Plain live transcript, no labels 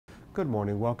Good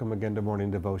morning. Welcome again to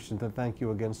Morning Devotions, and thank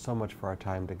you again so much for our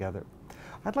time together.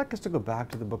 I'd like us to go back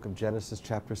to the book of Genesis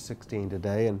chapter 16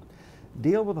 today and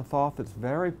deal with a thought that's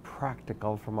very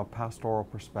practical from a pastoral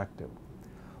perspective.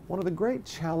 One of the great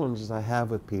challenges I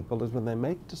have with people is when they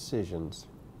make decisions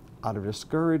out of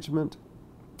discouragement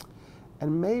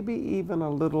and maybe even a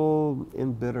little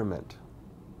embitterment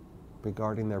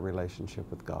regarding their relationship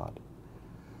with God.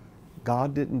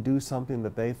 God didn't do something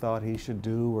that they thought he should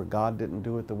do, or God didn't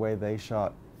do it the way they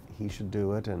thought he should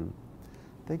do it, and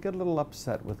they get a little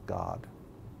upset with God.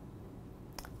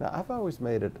 Now, I've always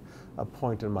made it a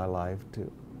point in my life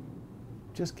to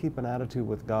just keep an attitude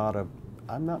with God of,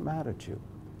 I'm not mad at you.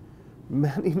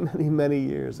 Many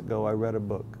years ago, I read a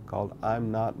book called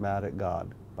I'm Not Mad at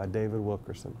God by David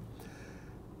Wilkerson.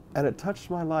 And it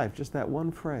touched my life, just that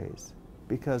one phrase,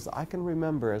 because I can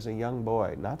remember as a young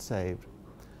boy, not saved,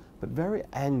 but very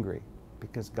angry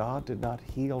because God did not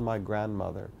heal my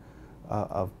grandmother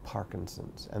of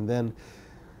Parkinson's. And then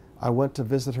I went to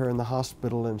visit her in the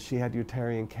hospital, and she had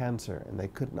uterine cancer, and they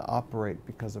couldn't operate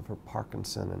because of her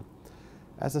Parkinson. And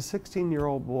as a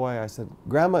 16-year-old boy, I said,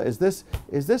 Grandma, is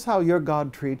this how your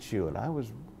God treats you? And I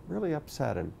was really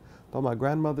upset. And though my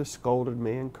grandmother scolded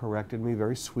me and corrected me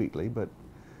very sweetly, but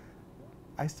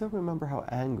I still remember how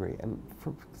angry. And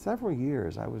for several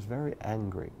years, I was very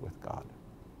angry with God.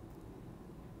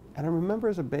 And I remember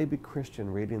as a baby Christian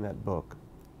reading that book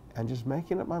and just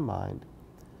making up my mind,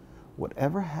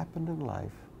 whatever happened in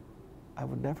life, I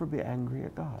would never be angry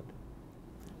at God.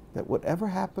 That whatever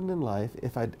happened in life,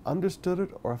 if I understood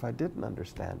it or if I didn't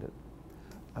understand it,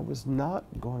 I was not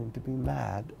going to be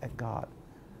mad at God.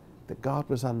 That God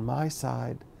was on my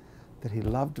side, that he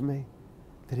loved me,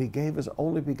 that he gave his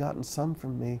only begotten Son for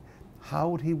me. How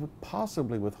would he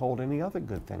possibly withhold any other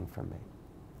good thing from me?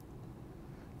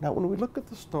 Now, when we look at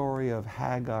the story of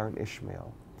Hagar and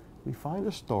Ishmael, we find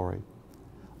a story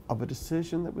of a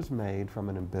decision that was made from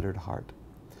an embittered heart.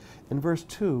 In verse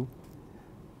 2,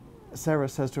 Sarah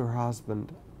says to her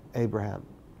husband, Abraham,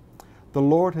 "The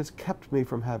Lord has kept me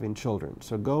from having children,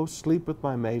 so go sleep with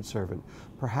my maidservant.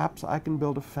 Perhaps I can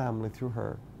build a family through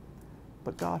her."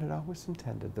 But God had always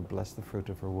intended to bless the fruit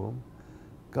of her womb.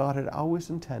 God had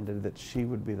always intended that she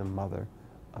would be the mother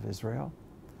of Israel.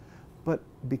 But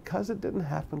because it didn't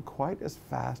happen quite as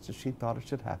fast as she thought it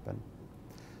should happen,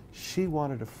 she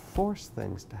wanted to force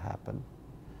things to happen.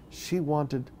 She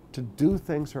wanted to do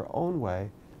things her own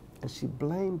way, and she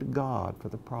blamed God for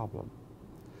the problem.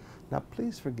 Now,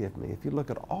 please forgive me if you look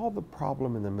at all the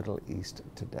problem in the Middle East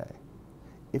today.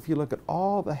 If you look at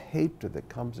all the hatred that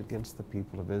comes against the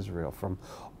people of Israel from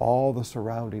all the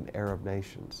surrounding Arab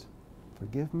nations,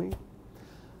 forgive me,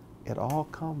 it all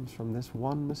comes from this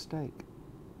one mistake.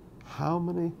 How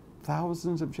many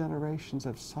thousands of generations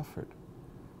have suffered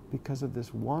because of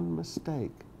this one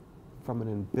mistake from an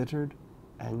embittered,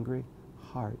 angry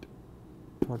heart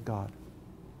toward God?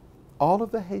 All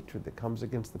of the hatred that comes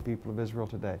against the people of Israel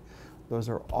today, those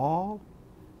are all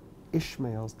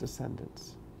Ishmael's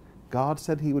descendants. God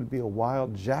said he would be a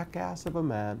wild jackass of a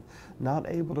man, not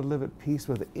able to live at peace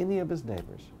with any of his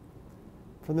neighbors.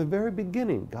 From the very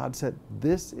beginning, God said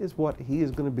this is what he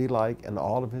is going to be like and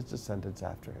all of his descendants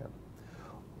after him.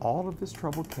 All of this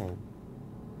trouble came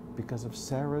because of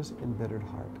Sarah's embittered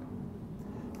heart.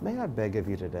 May I beg of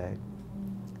you today,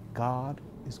 God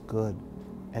is good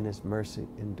and his mercy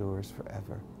endures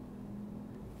forever.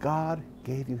 God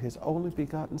gave you his only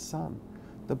begotten Son.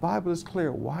 The Bible is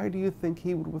clear. Why do you think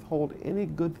he would withhold any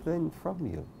good thing from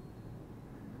you?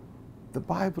 The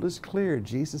Bible is clear.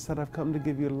 Jesus said, I've come to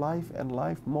give you life and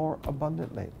life more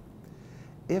abundantly.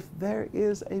 If there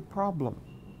is a problem,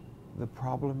 the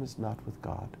problem is not with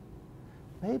God.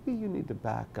 Maybe you need to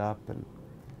back up and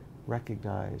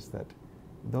recognize that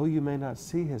though you may not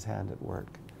see his hand at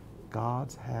work,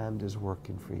 God's hand is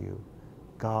working for you.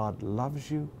 God loves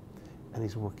you, and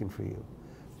he's working for you.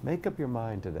 Make up your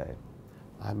mind today.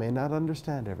 I may not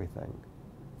understand everything,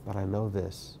 but I know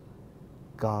this.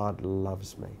 God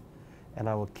loves me, and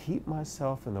I will keep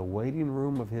myself in the waiting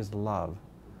room of his love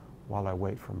while I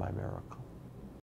wait for my miracle.